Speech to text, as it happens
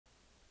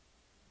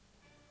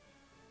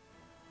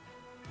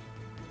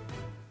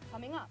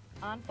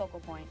on Focal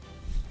Point.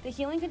 The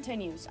healing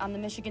continues on the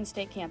Michigan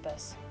State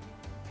campus.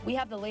 We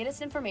have the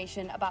latest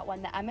information about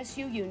when the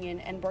MSU Union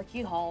and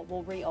Berkey Hall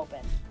will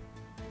reopen.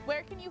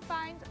 Where can you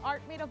find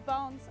art made of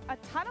bones, a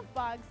ton of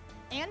bugs,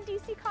 and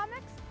DC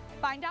Comics?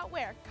 Find out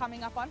where,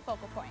 coming up on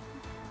Focal Point.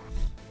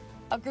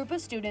 A group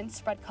of students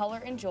spread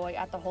color and joy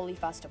at the Holy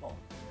Festival.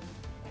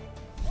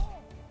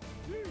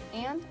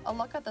 And a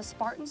look at the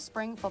Spartan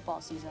spring football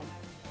season.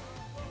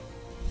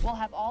 We'll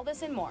have all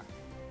this and more.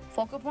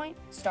 Focal Point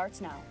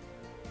starts now.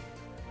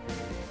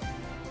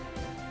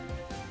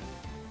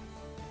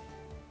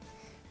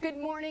 Good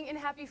morning and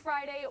happy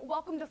Friday.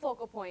 Welcome to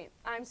Focal Point.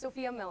 I'm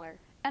Sophia Miller.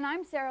 And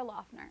I'm Sarah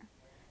Loeffner.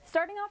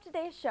 Starting off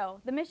today's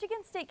show, the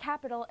Michigan State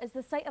Capitol is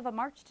the site of a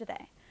march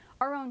today.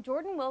 Our own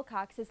Jordan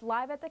Wilcox is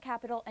live at the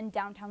Capitol in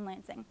downtown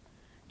Lansing.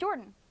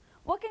 Jordan,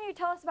 what can you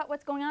tell us about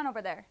what's going on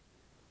over there?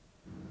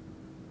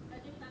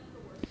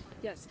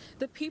 Yes,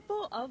 the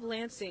people of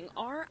Lansing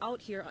are out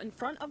here in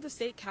front of the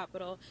state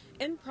capitol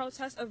in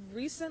protest of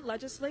recent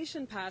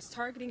legislation passed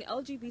targeting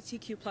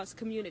LGBTQ+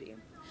 community.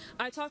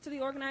 I talked to the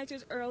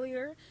organizers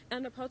earlier,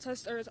 and the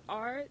protesters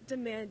are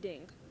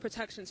demanding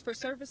protections for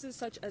services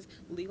such as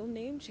legal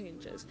name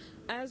changes,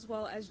 as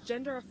well as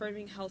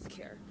gender-affirming health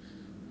care.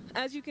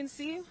 As you can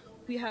see,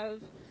 we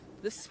have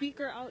the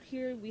speaker out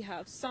here, we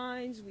have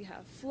signs, we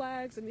have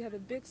flags, and we have a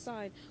big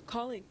sign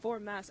calling for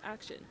mass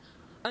action.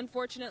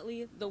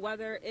 Unfortunately, the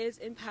weather is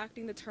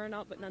impacting the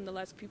turnout, but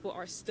nonetheless, people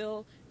are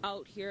still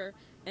out here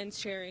and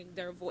sharing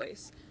their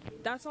voice.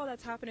 That's all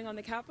that's happening on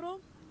the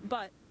Capitol,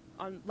 but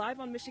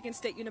live on Michigan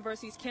State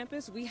University's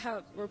campus, we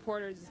have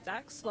reporter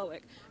Zach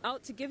Slowick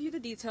out to give you the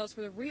details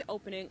for the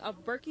reopening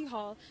of Berkey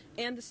Hall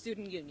and the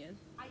Student Union.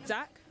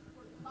 Zach?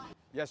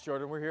 Yes,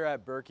 Jordan, we're here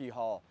at Berkey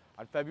Hall.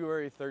 On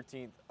February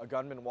 13th, a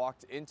gunman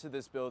walked into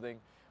this building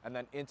and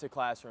then into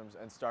classrooms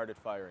and started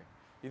firing.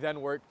 He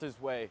then worked his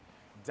way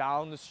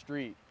down the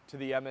street to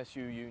the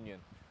MSU Union,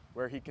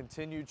 where he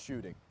continued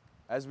shooting.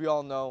 As we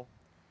all know,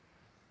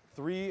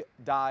 3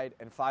 died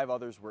and 5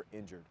 others were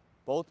injured.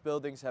 Both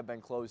buildings have been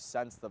closed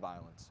since the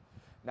violence.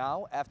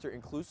 Now, after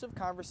inclusive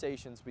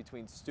conversations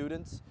between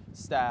students,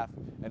 staff,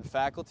 and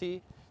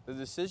faculty, the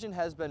decision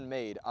has been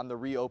made on the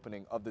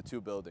reopening of the 2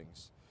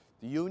 buildings.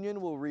 The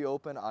Union will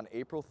reopen on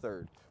April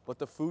 3rd, but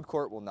the food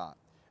court will not.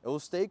 It will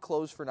stay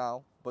closed for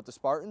now, but the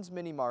Spartans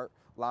Mini Mart,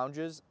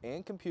 lounges,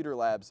 and computer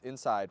labs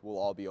inside will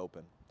all be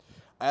open.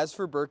 As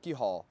for Berkey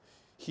Hall,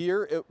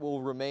 here it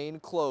will remain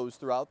closed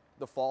throughout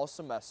the fall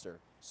semester,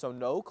 so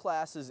no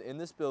classes in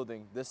this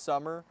building this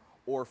summer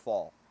or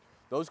fall.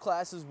 Those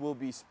classes will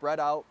be spread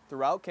out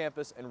throughout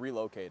campus and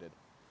relocated.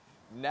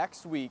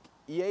 Next week,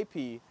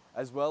 EAP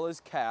as well as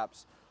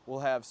CAPS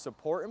will have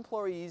support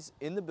employees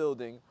in the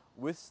building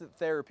with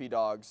therapy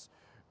dogs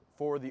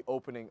for the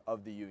opening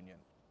of the Union.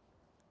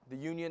 The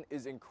Union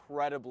is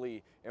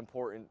incredibly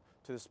important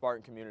to the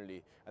Spartan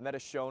community, and that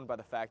is shown by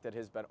the fact that it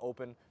has been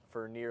open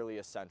for nearly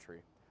a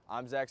century.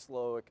 I'm Zach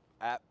Slowick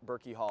at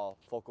Berkey Hall,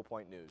 Focal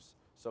Point News.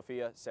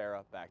 Sophia,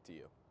 Sarah, back to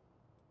you.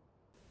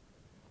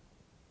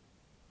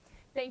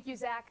 Thank you,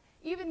 Zach.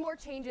 Even more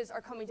changes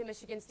are coming to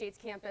Michigan State's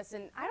campus,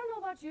 and I don't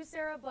know about you,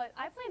 Sarah, but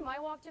I planned my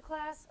walk to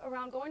class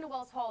around going to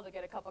Wells Hall to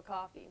get a cup of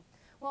coffee.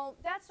 Well,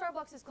 that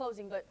Starbucks is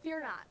closing, but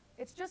fear not.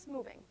 It's just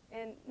moving,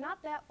 and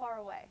not that far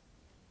away.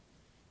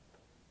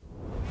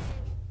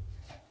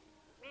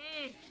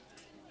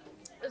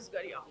 This is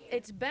good, y'all.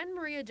 It's been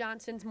Maria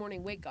Johnson's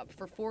morning wake-up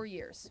for 4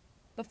 years.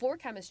 Before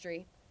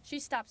chemistry, she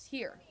stops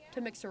here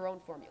to mix her own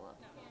formula.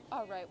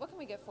 All right, what can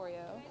we get for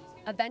you?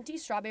 A venti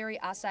strawberry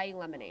acai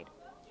lemonade.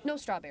 No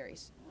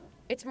strawberries.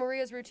 It's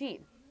Maria's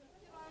routine.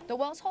 The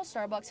Wells Hall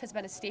Starbucks has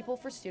been a staple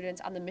for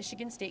students on the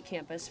Michigan State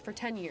campus for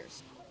 10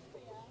 years.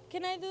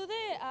 Can I do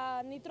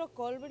the nitro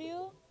cold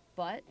brew?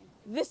 But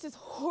this is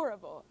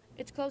horrible.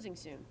 It's closing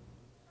soon.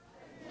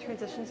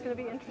 Transition's going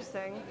to be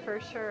interesting, for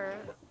sure.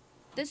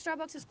 This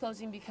Starbucks is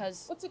closing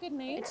because what's a good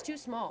name? It's too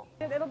small.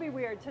 It'll be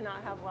weird to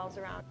not have Wells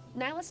around.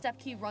 Nyla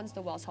Stepke runs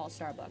the Wells Hall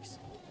Starbucks.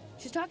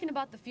 She's talking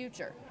about the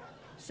future.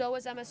 So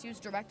is MSU's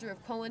Director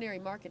of Culinary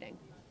Marketing.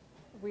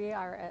 We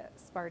are at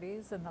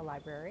Sparty's in the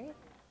library.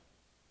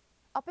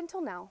 Up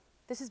until now,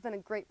 this has been a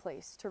great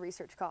place to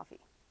research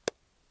coffee.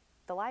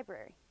 The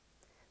library.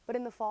 But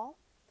in the fall,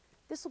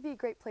 this will be a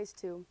great place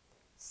to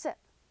sip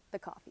the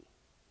coffee.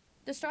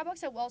 The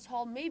Starbucks at Wells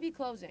Hall may be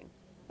closing,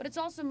 but it's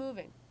also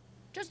moving,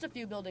 just a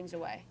few buildings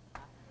away.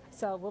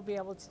 So we'll be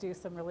able to do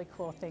some really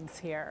cool things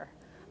here,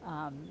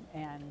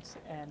 and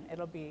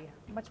it'll be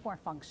much more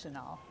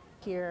functional.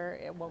 Here,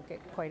 it won't get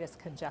quite as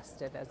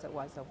congested as it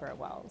was over at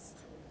Wells.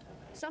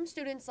 Some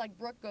students like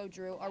Brooke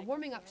Godrew are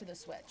warming up to the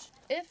switch,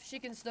 if she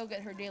can still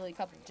get her daily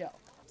cup of joe.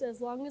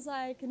 As long as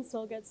I can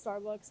still get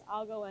Starbucks,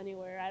 I'll go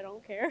anywhere, I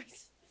don't care.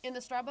 And the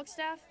Starbucks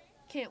staff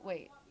can't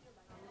wait.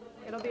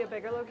 It'll be a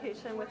bigger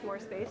location with more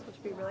space, which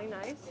will be really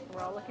nice.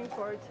 We're all looking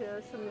forward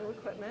to some new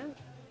equipment.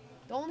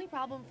 The only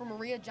problem for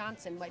Maria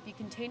Johnson might be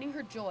containing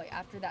her joy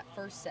after that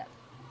first sip.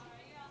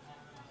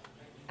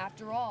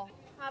 After all,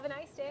 have a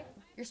nice day.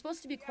 You're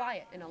supposed to be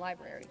quiet in a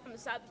library. I'm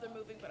sad that they're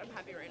moving, but I'm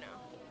happy right now.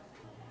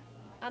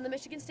 On the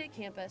Michigan State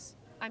campus,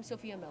 I'm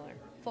Sophia Miller,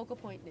 Focal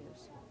Point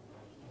News.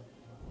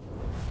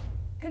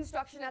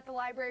 Construction at the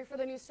library for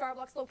the new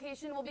Starbucks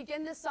location will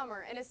begin this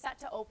summer and is set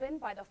to open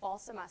by the fall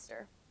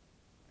semester.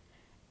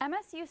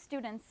 MSU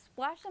students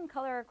splashed some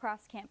color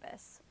across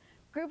campus.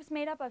 Groups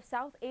made up of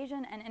South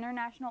Asian and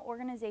international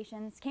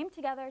organizations came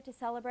together to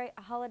celebrate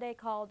a holiday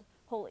called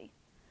Holi.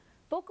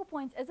 Focal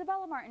Point's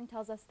Isabella Martin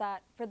tells us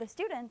that, for the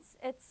students,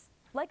 it's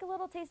like a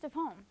little taste of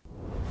home.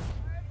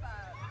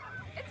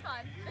 It's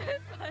fun.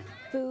 It's fun.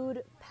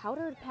 Food,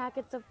 powdered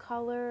packets of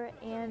color,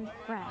 and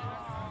friends.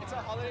 It's a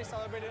holiday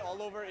celebrated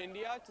all over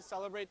India to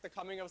celebrate the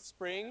coming of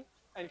spring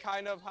and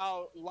kind of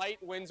how light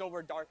wins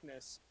over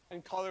darkness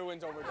and color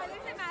wins over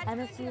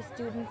darkness. MSU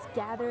students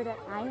gathered at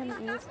IM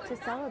East to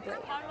celebrate.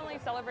 Commonly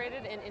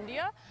celebrated in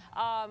India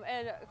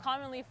and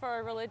commonly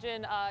for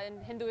religion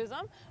in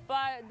Hinduism,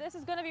 but this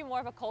is going to be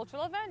more of a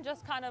cultural event,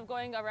 just kind of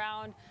going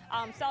around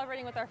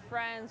celebrating with our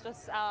friends,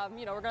 just,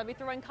 you know, we're going to be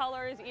throwing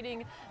colors,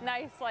 eating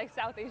nice like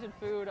South Asian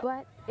food.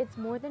 But it's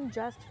more than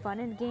just fun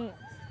and games.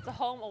 It's a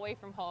home away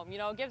from home, you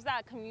know, it gives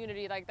that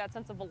community like that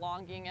sense of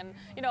belonging, and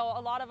you know, a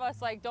lot of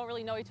us like don't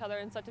really know each other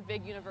in such a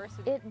big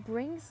university. It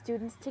brings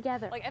students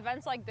together. Like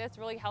events like this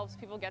really helps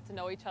people get to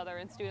know each other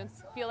and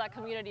students feel that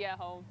community at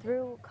home.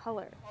 Through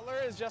color. Color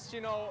is just,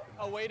 you know,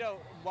 a way to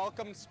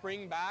welcome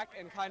spring back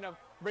and kind of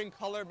bring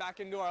color back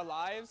into our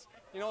lives.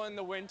 You know, in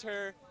the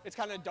winter, it's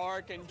kind of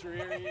dark and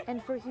dreary.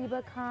 And for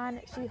Hiba Khan,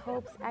 she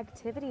hopes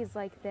activities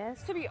like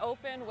this to be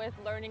open with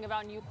learning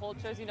about new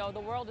cultures. You know, the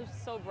world is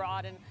so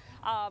broad, and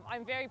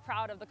I'm very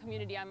proud of the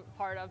community I'm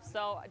part of.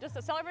 So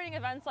just celebrating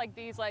events like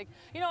these, like,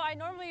 you know, I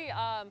normally,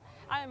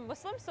 I'm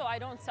Muslim, so I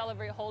don't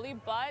celebrate Holi,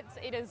 but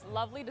it is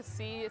lovely to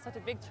see such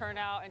a big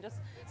turnout and just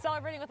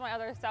celebrating with my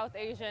other South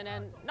Asian,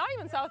 and not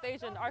even South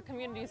Asian, our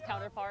community's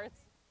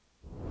counterparts.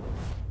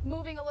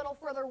 Moving a little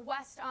further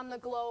west on the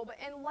globe,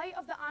 in light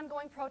of the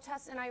ongoing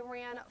protests in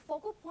Iran,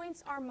 Focal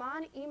Point's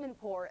Arman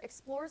Imanpour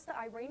explores the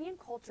Iranian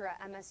culture at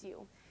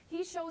MSU.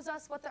 He shows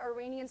us what the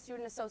Iranian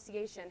Student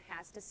Association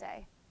has to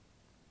say.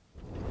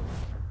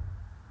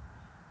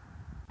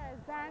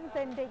 زن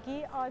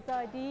زندگی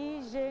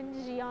آزادی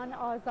ژن ژیان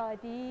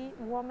آزادی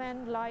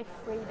woman life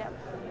freedom.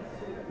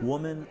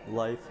 Woman,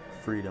 Life,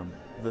 Freedom,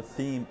 the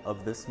theme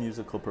of this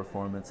musical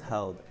performance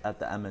held at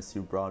the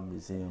MSU Broad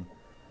Museum.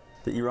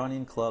 The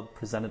Iranian club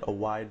presented a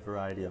wide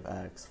variety of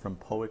acts, from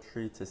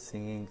poetry to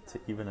singing to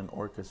even an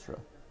orchestra,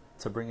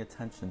 to bring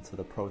attention to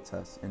the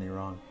protests in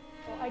Iran.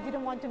 I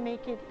didn't want to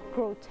make it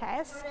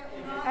grotesque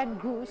and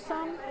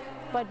gruesome,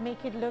 but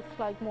make it look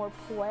like more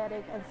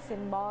poetic and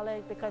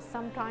symbolic, because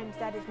sometimes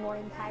that is more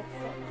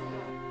impactful.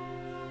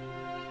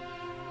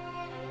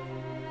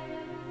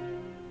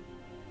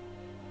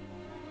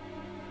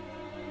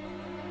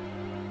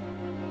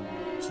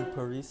 To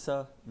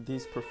Parisa,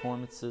 these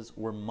performances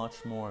were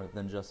much more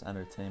than just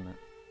entertainment.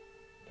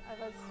 I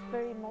was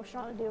very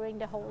emotional during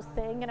the whole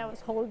thing, and I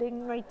was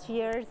holding my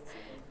tears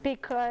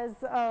because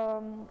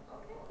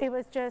it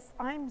was just,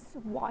 I'm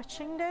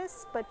watching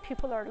this, but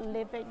people are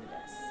living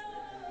this.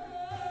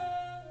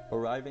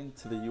 Arriving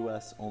to the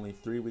U.S. only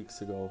 3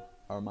 weeks ago,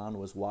 Arman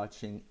was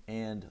watching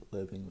and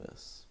living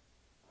this.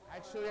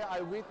 Actually,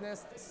 I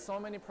witnessed so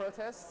many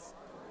protests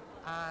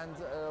and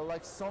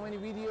like so many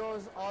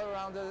videos all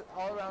around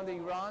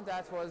Iran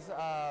that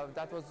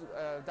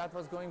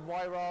was going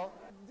viral.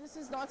 This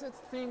is not a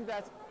thing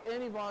that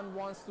anyone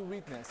wants to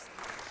witness.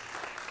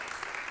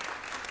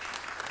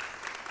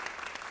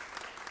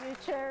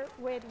 Future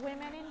with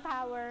women in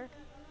power,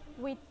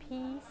 with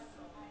peace,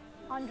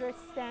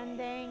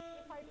 understanding.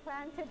 If I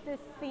planted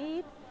this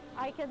seed,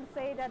 I can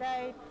say that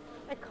I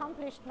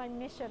accomplished my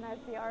mission as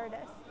the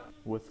artist.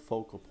 With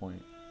Focal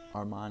Point,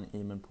 Arman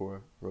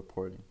Imanpour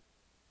reporting.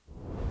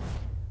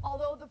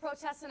 Although the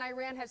protests in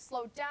Iran have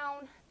slowed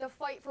down, the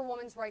fight for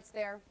women's rights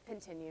there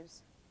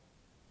continues.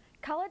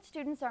 College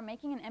students are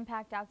making an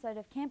impact outside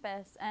of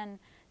campus, and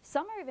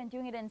some are even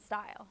doing it in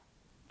style.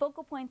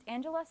 Focal Point's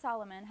Angela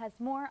Solomon has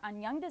more on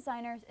young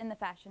designers in the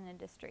fashion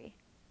industry.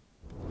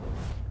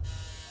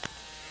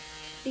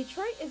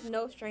 Detroit is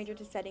no stranger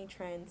to setting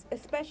trends,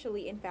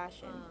 especially in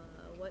fashion.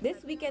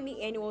 This weekend,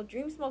 the annual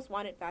Dreams Most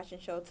Wanted fashion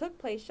show took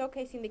place,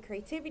 showcasing the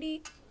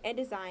creativity and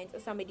designs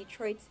of some of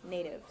Detroit's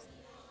natives.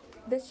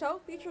 The show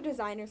featured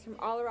designers from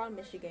all around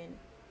Michigan,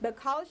 but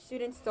college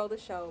students stole the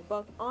show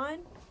both on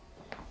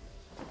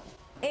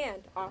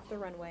and off the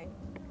runway.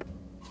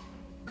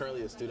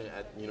 Currently a student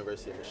at the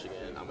University of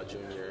Michigan. I'm a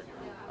junior,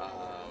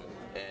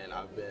 and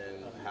I've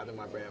been having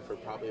my brand for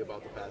probably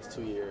about the past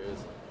 2 years.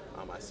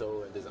 I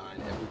sew and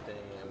design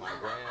everything in my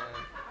brand,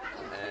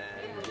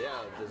 and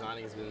yeah,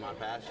 designing has been my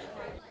passion.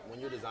 When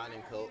you're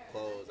designing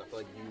clothes, I feel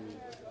like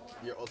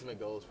your ultimate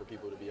goal is for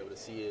people to be able to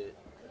see it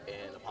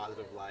in a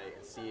positive light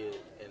and see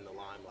it in the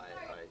limelight.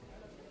 Like,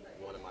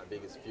 one of my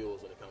biggest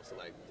fuels when it comes to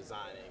like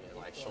designing and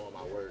like showing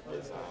my work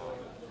is,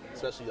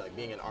 especially like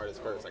being an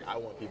artist first. Like, I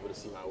want people to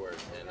see my work,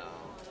 and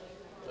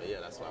but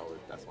yeah, that's why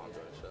I'm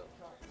doing the show.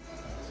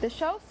 The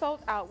show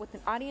sold out with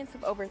an audience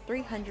of over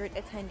 300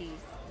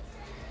 attendees.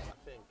 I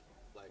think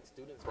like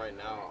Students right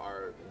now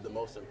are the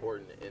most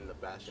important in the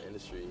fashion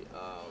industry.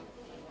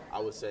 I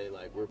would say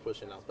like we're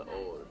pushing out the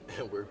old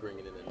and we're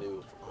bringing in the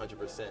new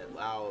 100%.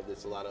 Now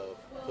there's a lot of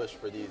push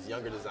for these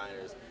younger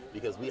designers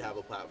because we have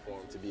a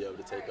platform to be able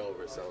to take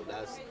over. So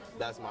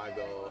that's my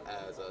goal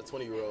as a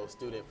 20-year-old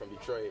student from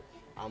Detroit.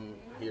 I'm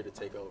here to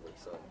take over.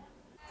 So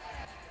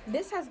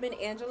this has been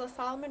Angela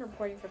Solomon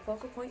reporting for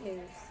Focal Point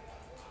News.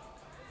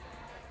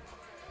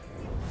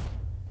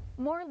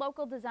 More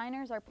local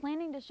designers are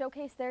planning to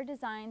showcase their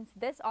designs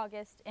this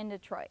August in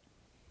Detroit.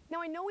 Now,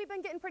 I know we've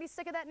been getting pretty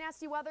sick of that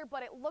nasty weather,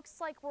 but it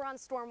looks like we're on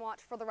storm watch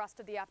for the rest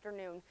of the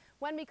afternoon.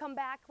 When we come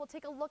back, we'll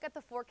take a look at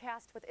the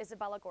forecast with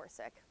Isabella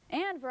Gorsick.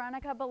 And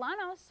Veronica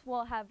Bolanos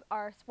will have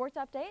our sports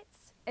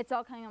updates. It's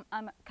all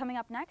coming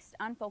up next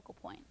on Focal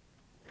Point.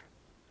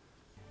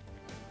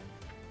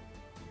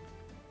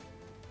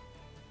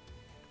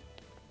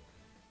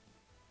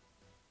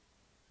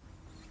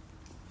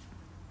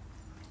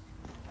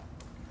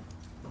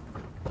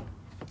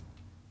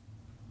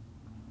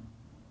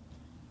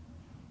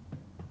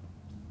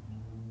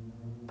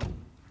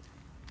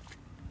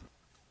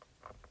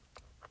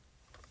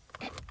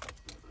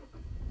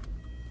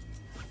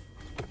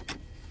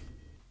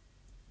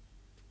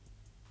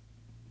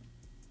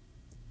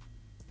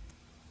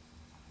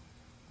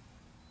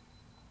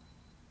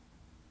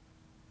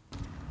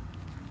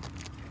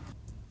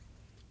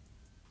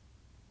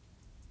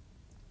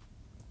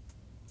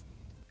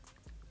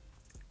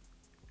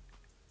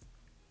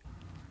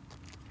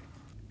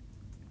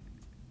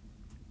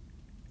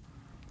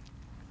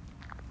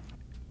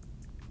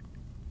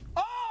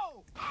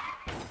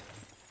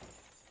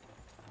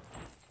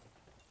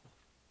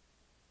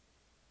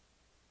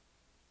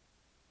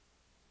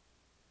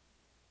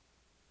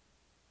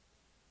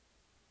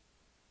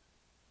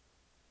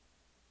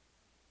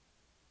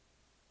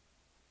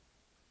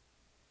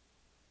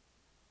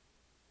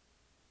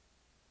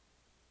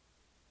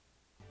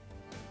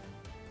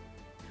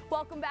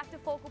 Welcome back to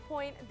Focal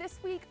Point. This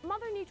week,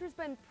 Mother Nature's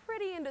been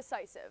pretty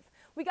indecisive.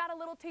 We got a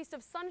little taste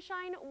of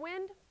sunshine,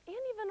 wind, and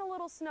even a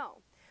little snow.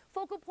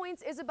 Focal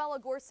Point's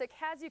Isabella Gorsick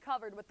has you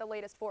covered with the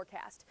latest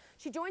forecast.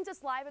 She joins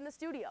us live in the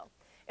studio.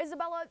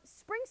 Isabella,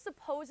 spring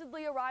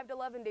supposedly arrived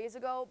 11 days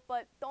ago,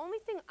 but the only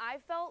thing I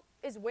felt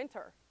is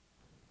winter.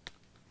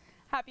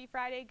 Happy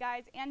Friday,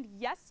 guys. And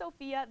yes,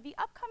 Sophia, the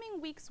upcoming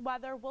week's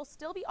weather will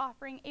still be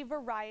offering a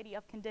variety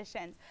of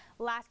conditions.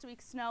 Last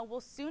week's snow will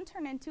soon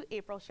turn into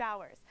April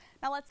showers.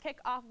 Now let's kick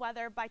off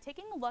weather by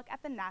taking a look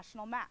at the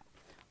national map.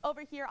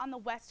 Over here on the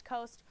West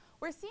Coast,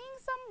 we're seeing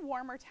some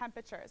warmer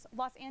temperatures.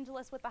 Los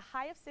Angeles with a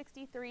high of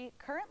 63,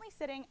 currently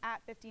sitting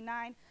at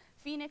 59.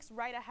 Phoenix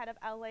right ahead of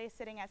LA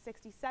sitting at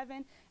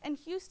 67. And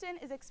Houston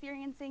is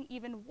experiencing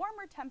even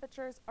warmer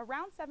temperatures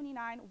around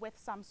 79 with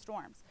some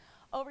storms.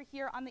 Over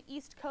here on the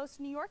East Coast,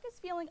 New York is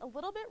feeling a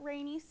little bit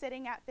rainy,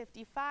 sitting at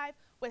 55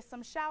 with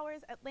some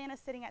showers. Atlanta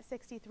sitting at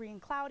 63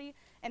 and cloudy.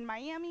 And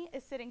Miami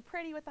is sitting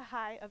pretty with a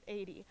high of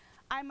 80.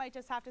 I might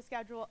just have to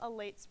schedule a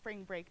late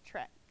spring break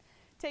trip.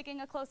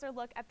 Taking a closer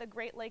look at the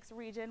Great Lakes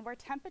region, where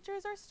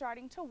temperatures are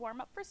starting to warm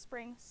up for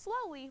spring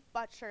slowly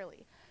but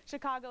surely.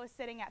 Chicago is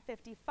sitting at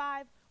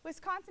 55,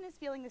 Wisconsin is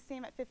feeling the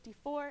same at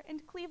 54,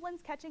 and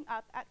Cleveland's catching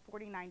up at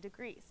 49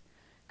 degrees.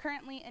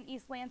 Currently in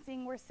East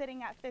Lansing, we're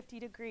sitting at 50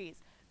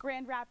 degrees.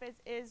 Grand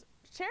Rapids is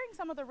sharing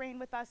some of the rain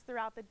with us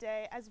throughout the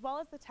day, as well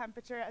as the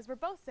temperature, as we're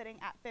both sitting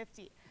at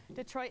 50.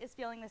 Detroit is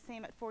feeling the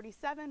same at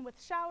 47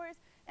 with showers,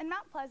 and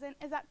Mount Pleasant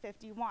is at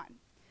 51.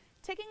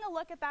 Taking a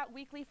look at that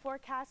weekly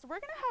forecast, we're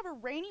going to have a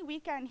rainy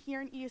weekend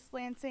here in East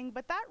Lansing,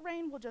 but that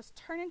rain will just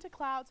turn into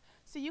clouds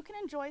so you can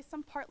enjoy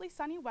some partly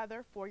sunny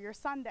weather for your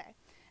Sunday.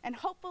 And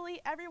hopefully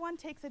everyone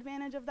takes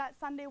advantage of that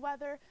Sunday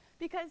weather,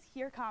 because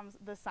here comes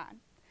the sun.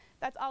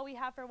 That's all we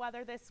have for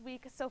weather this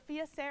week.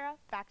 Sophia, Sarah,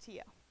 back to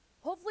you.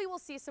 Hopefully we'll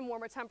see some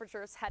warmer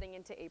temperatures heading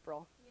into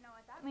April. You know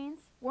what that means?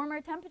 Warmer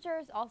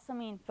temperatures also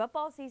mean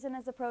football season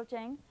is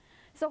approaching.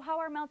 So how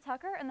are Mel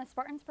Tucker and the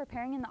Spartans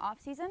preparing in the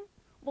off-season?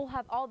 We'll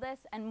have all this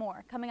and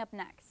more coming up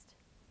next.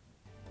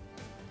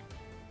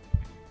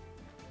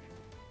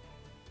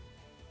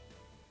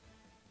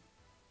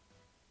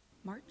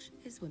 March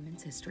is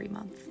Women's History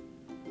Month.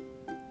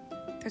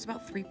 There's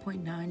about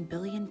 3.9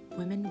 billion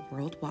women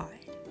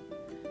worldwide.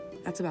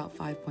 That's about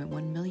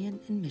 5.1 million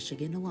in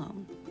Michigan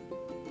alone.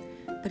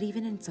 But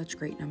even in such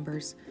great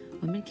numbers,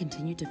 women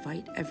continue to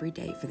fight every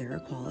day for their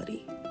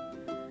equality.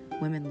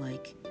 Women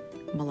like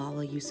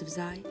Malala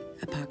Yousafzai,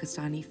 a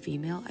Pakistani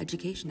female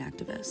education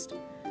activist,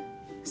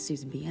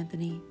 Susan B.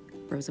 Anthony,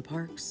 Rosa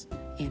Parks,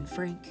 Anne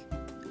Frank,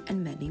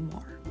 and many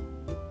more.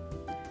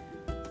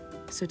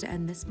 So to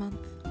end this month,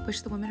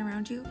 wish the women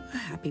around you a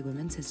happy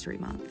Women's History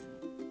Month.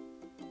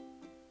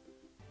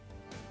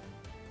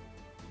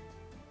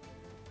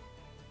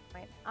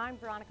 I'm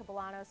Veronica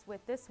Bolanos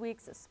with this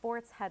week's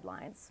sports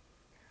headlines.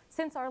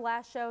 Since our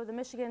last show, the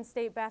Michigan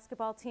State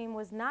basketball team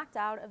was knocked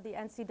out of the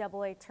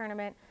NCAA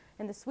tournament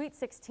in the Sweet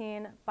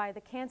 16 by the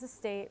Kansas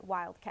State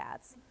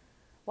Wildcats.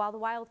 While the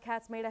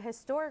Wildcats made a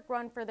historic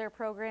run for their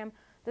program,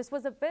 there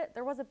was a bit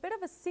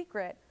of a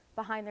secret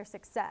behind their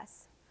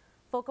success.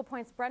 Focal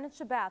Point's Brendan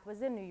Shabath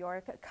was in New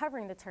York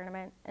covering the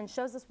tournament and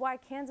shows us why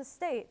Kansas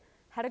State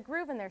had a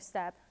groove in their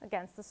step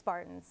against the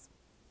Spartans.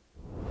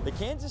 The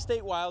Kansas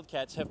State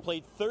Wildcats have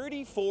played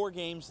 34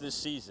 games this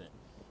season,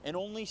 and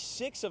only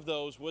 6 of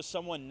those was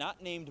someone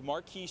not named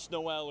Marquise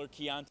Noel or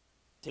Keontae,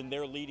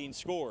 their leading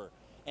scorer.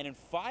 And in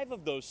 5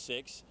 of those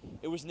 6,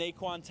 it was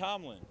Naquan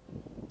Tomlin.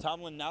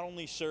 Tomlin not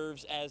only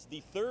serves as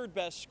the 3rd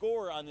best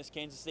scorer on this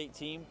Kansas State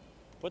team,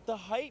 but the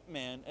hype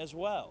man as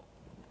well.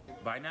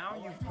 By now,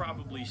 you've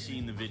probably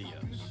seen the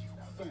videos.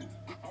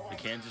 The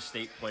Kansas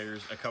State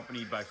players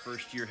accompanied by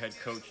first-year head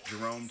coach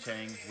Jerome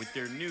Tang with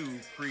their new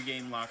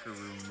pregame locker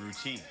room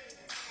routine.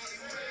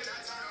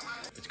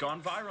 It's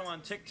gone viral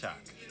on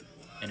TikTok,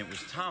 and it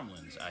was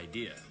Tomlin's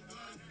idea.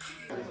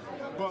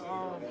 But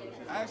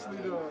actually,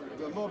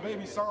 the Lil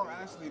Baby song,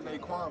 actually,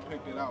 Naquan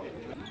picked it out.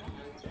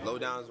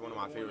 Lowdown is one of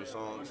my favorite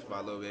songs by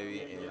Lil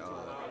Baby, and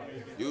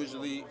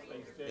usually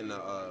in the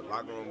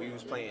locker room we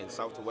was playing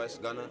South to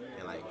West Gunna,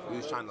 and like we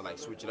was trying to like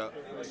switch it up.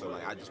 So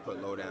like I just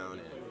put Lowdown,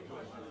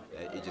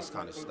 and it just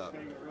kind of stuck.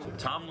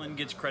 Tomlin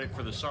gets credit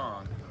for the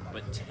song,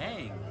 but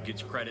Tang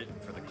gets credit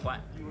for the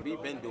clap.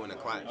 We've been doing the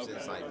clap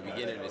since like the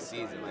beginning of the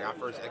season. Like our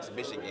first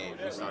exhibition game,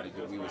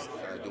 we was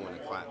doing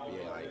the clap.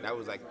 Yeah,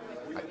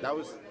 like that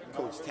was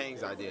Coach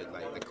Tang's idea,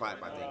 like the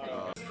clap. I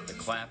think the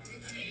clap,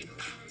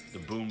 the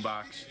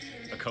boombox,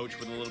 a coach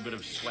with a little bit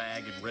of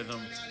swag and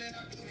rhythm.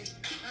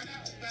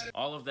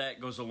 All of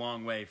that goes a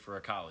long way for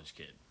a college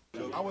kid.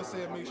 I would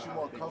say it makes you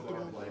more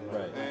comfortable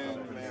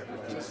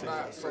and just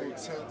not so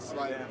tense,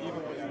 like even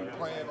when you're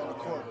playing on the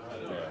court.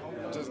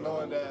 Just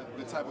knowing that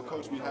the type of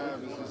coach we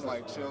have is just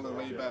like chill and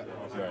laid back.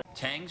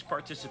 Tang's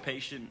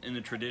participation in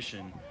the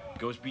tradition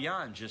goes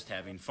beyond just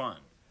having fun.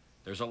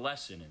 There's a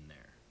lesson in there.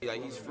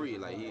 Like he's free,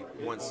 like he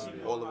wants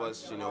all of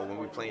us, you know, when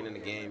we're playing in the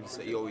games,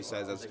 he always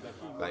says us,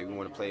 like we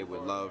want to play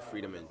with love,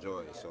 freedom, and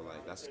joy. So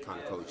like that's the kind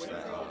of coach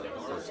that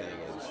Coach Tang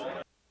is.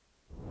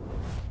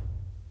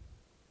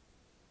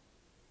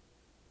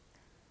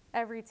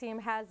 Every team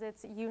has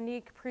its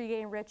unique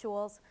pregame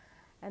rituals,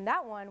 and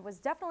that one was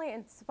definitely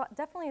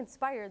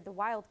inspired the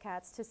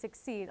Wildcats to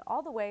succeed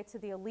all the way to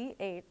the Elite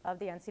 8 of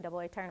the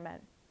NCAA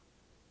tournament.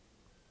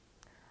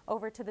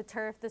 Over to the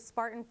turf, the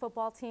Spartan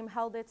football team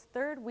held its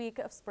 3rd week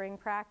of spring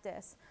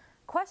practice.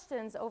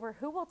 Questions over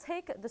who will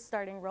take the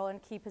starting role in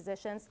key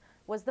positions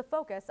was the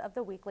focus of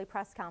the weekly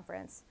press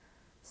conference.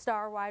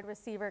 Star wide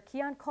receiver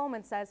Keon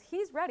Coleman says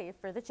he's ready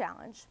for the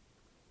challenge.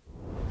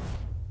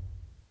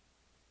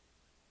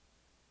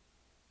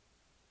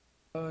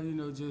 You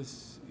know,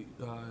 just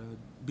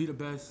be the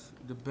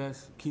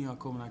best Keon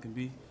Coleman I can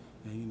be,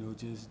 and you know,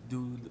 just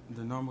do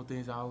the normal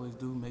things I always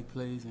do, make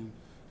plays, and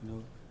you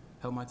know,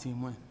 help my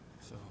team win.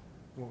 So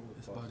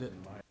that's about it.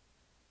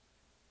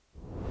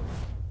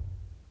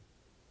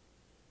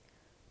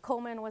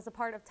 Coleman was a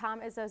part of Tom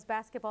Izzo's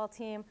basketball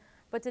team,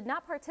 but did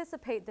not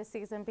participate this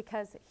season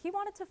because he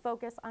wanted to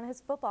focus on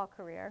his football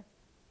career.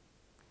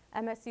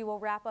 MSU will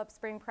wrap up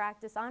spring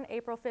practice on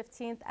April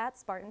 15th at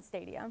Spartan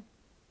Stadium.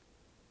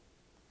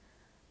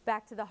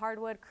 Back to the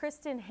hardwood,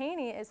 Kristen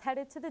Haney is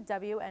headed to the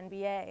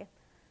WNBA.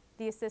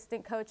 The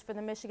assistant coach for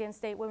the Michigan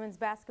State women's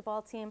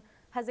basketball team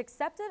has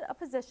accepted a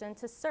position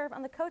to serve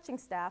on the coaching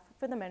staff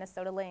for the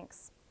Minnesota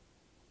Lynx.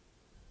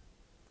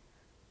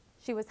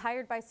 She was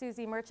hired by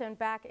Susie Merchant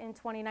back in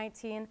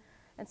 2019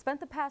 and spent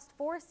the past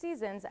 4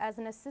 seasons as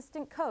an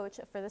assistant coach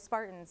for the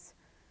Spartans.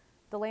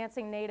 The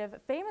Lansing native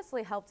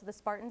famously helped the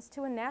Spartans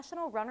to a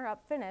national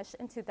runner-up finish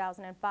in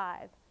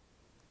 2005.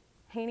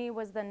 Haney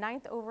was the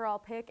 9th overall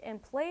pick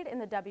and played in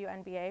the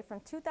WNBA from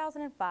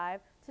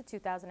 2005 to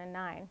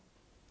 2009.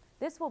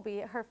 This will be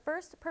her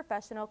first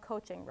professional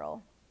coaching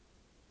role.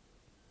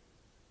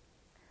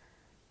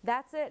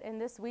 That's it in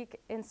This Week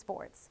in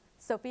Sports.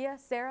 Sophia,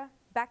 Sarah,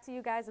 back to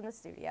you guys in the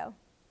studio.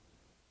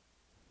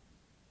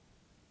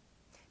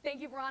 Thank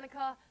you,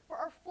 Veronica. For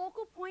our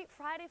Focal Point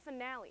Friday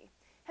finale,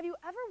 have you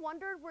ever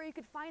wondered where you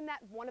could find that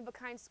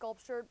one-of-a-kind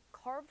sculpture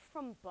carved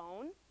from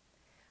bone?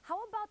 How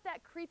about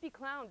that creepy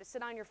clown to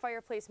sit on your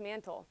fireplace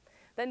mantle?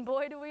 Then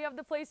boy, do we have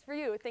the place for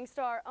you, thanks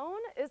to our own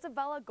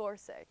Isabella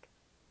Gorsick.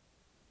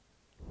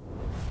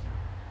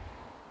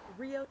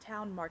 Rio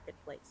Town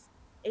Marketplace,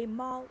 a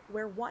mall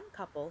where one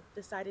couple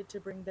decided to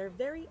bring their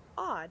very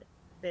odd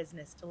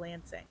business to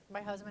Lansing.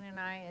 My husband and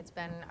I, it's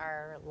been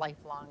our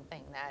lifelong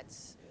thing.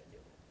 That's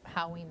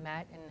how we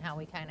met and how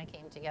we kind of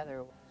came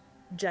together.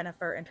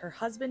 Jennifer and her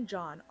husband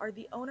John are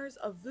the owners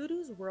of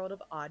Voodoo's World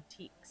of Odd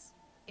Teaks.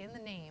 In the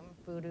name,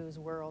 Voodoo's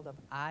World of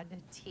Odd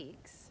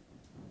Teaks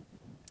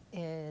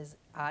is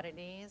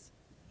oddities,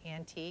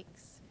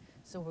 antiques.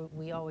 So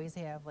we always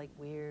have like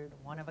weird,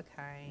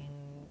 one-of-a-kind.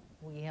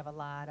 We have a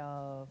lot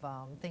of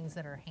things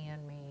that are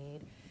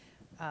handmade.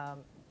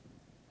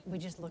 We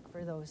just look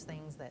for those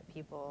things that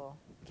people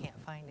can't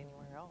find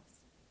anywhere else.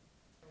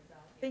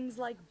 Things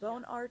like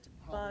bone art,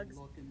 bugs,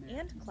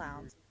 and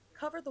clowns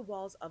cover the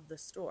walls of the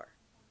store.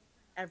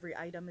 Every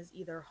item is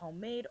either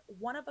homemade,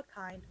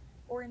 one-of-a-kind,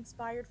 or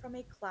inspired from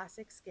a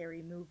classic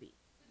scary movie.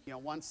 You know,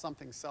 once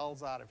something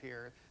sells out of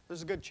here,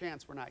 there's a good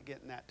chance we're not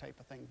getting that type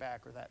of thing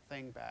back or that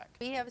thing back.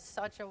 We have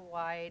such a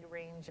wide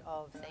range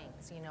of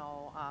things, you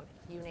know,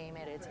 you name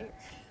it, it's here.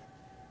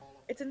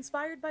 It's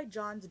inspired by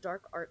John's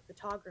dark art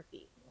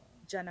photography,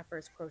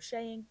 Jennifer's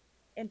crocheting,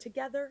 and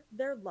together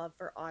their love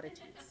for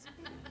oddities.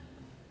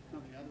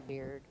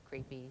 Weird,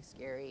 creepy,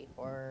 scary,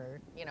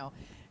 or, you know,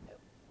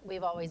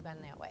 we've always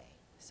been that way.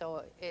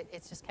 So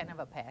it's just kind of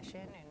a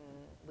passion, and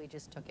we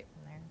just took it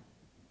from there.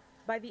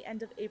 By the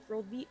end of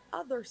April, the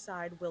other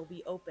side will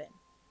be open,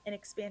 an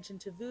expansion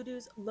to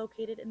Voodoo's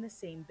located in the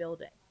same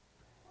building.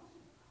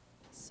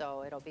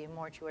 So it'll be a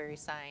mortuary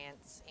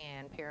science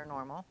and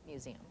paranormal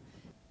museum.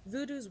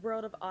 Voodoo's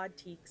World of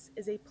Oddtiques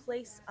is a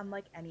place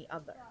unlike any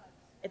other.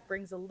 It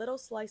brings a little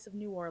slice of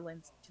New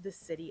Orleans to the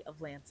city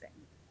of Lansing.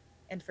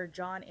 And for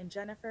John and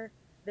Jennifer,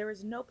 there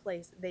is no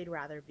place they'd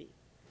rather be.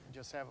 We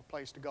just have a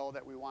place to go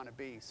that we want to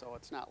be, so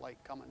it's not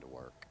like coming to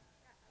work.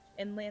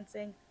 In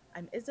Lansing,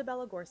 I'm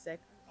Isabella Gorsick,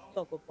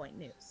 Focal Point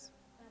News.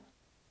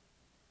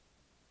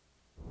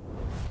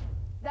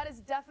 That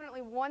is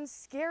definitely one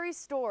scary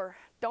store.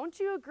 Don't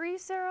you agree,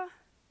 Sarah?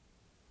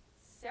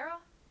 Sarah?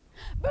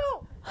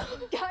 Boo!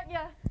 Got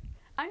ya.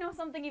 I know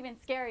something even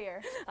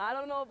scarier. I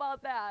don't know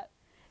about that.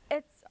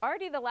 It's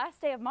already the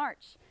last day of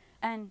March,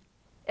 and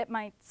it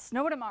might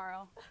snow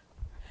tomorrow.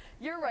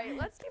 You're right.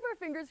 Let's keep our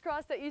fingers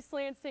crossed that East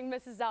Lansing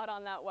misses out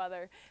on that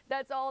weather.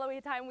 That's all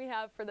the time we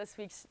have for this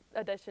week's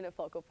edition of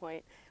Focal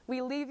Point.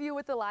 We leave you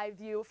with a live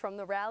view from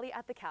the rally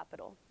at the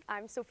Capitol.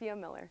 I'm Sophia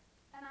Miller.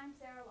 And I'm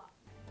Sarah Law.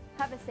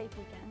 Have a safe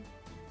weekend.